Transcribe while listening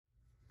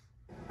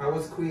How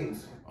was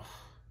Queens?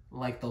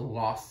 Like the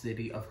lost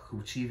city of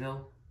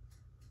Hoochieville.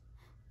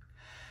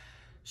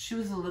 She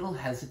was a little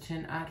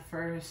hesitant at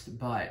first,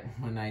 but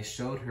when I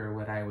showed her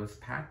what I was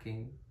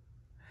packing,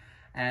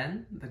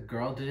 and the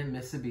girl didn't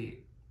miss a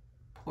beat.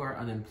 Poor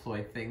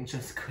unemployed thing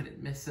just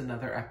couldn't miss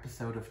another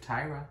episode of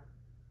Tyra.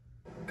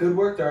 Good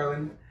work,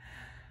 darling.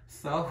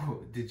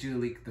 So, did you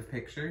leak the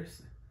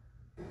pictures?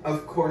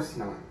 Of course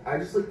not. I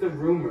just leaked the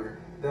rumor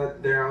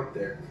that they're out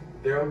there.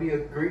 There will be a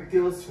great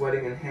deal of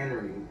sweating and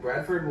hand-wringing.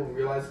 Bradford will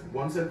realize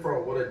once and for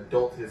all what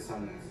adult his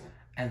son is.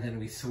 And then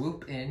we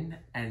swoop in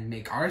and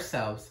make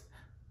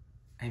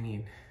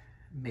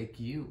make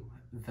you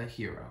the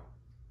hero.